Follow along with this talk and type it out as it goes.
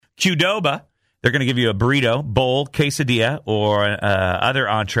Qdoba, they're going to give you a burrito, bowl, quesadilla, or other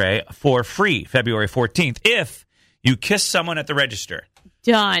entree for free February 14th if you kiss someone at the register.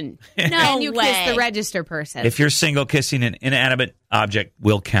 Done. No and you way. kiss the register person. If you're single, kissing an inanimate object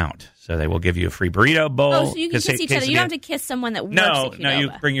will count. So they will give you a free burrito, bowl. Oh, so you can kiss each other. You don't have to kiss someone that works at Qdoba. No,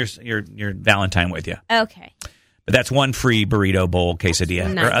 you bring your Valentine with you. Okay. But that's one free burrito, bowl,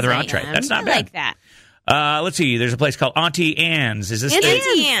 quesadilla, or other entree. That's not bad. I like that. Let's see. There's a place called Auntie Anne's. Is this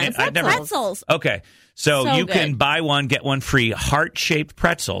Auntie Anne's. Pretzels. Okay. So you can buy one, get one free heart-shaped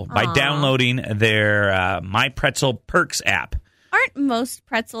pretzel by downloading their My Pretzel Perks app. Aren't most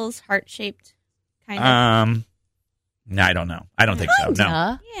pretzels heart-shaped? Kind of. No, I don't know. I don't think so.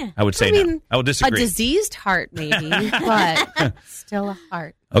 No. Yeah. I would say no. I would A disagree. diseased heart, maybe, but still a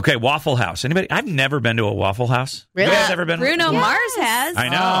heart. Okay, Waffle House. Anybody? I've never been to a Waffle House. Really? You guys ever been? Bruno Mars has.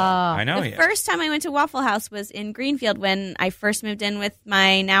 I know. The first time I went to Waffle House was in Greenfield when I first moved in with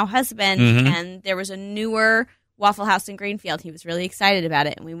my now husband, and there was a newer Waffle House in Greenfield. He was really excited about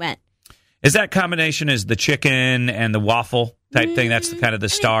it, and we went. Is that combination is the chicken and the waffle type thing? That's kind of the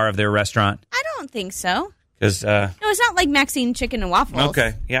star of their restaurant? I don't think so. Because no, it's not like Maxine Chicken and Waffles.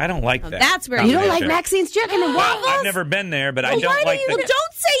 Okay. Yeah, I don't like that. That's where you don't like Maxine's Chicken and Waffles? I've never been there, but I don't like Well,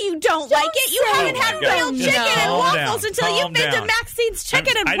 don't say you don't like it. You haven't had real chicken and waffles until you've been to Maxine's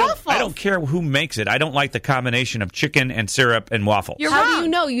Chicken and Waffles. I don't care who makes it. I don't like the combination of chicken and syrup and waffles. How do you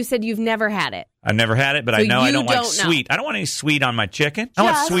know? You said you've never had it. I've never had it, but I know I don't like sweet. I don't want any sweet on my chicken. I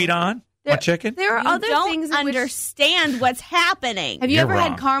want sweet on my chicken. There are other things that understand what's happening. Have you ever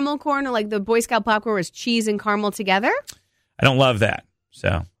had caramel corn or like the Boy Scout popcorn was cheese and caramel together? I don't love that.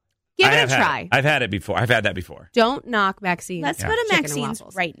 So give it a try. I've had it before. I've had that before. Don't knock Maxine's. Let's go to Maxine's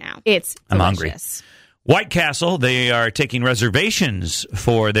right now. It's delicious. I'm hungry. White Castle, they are taking reservations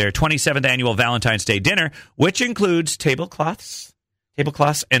for their 27th annual Valentine's Day dinner, which includes tablecloths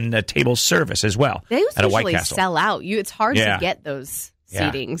and table service as well. They at a White usually Castle. sell out. It's hard to get those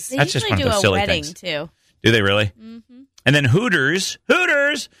seatings. They That's usually just one of those do silly a wedding things. too. Do they really? Mm-hmm. And then Hooters,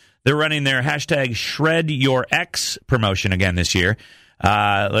 they're running their hashtag Shred Your Ex promotion again this year.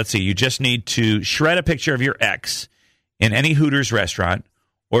 Let's see, you just need to shred a picture of your ex in any Hooters restaurant,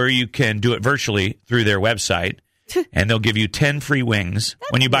 or you can do it virtually through their website, and they'll give you 10 free wings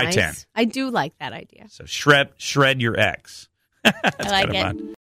when you buy 10. I do like that idea. So shred your ex. That's I like kind of it. fun.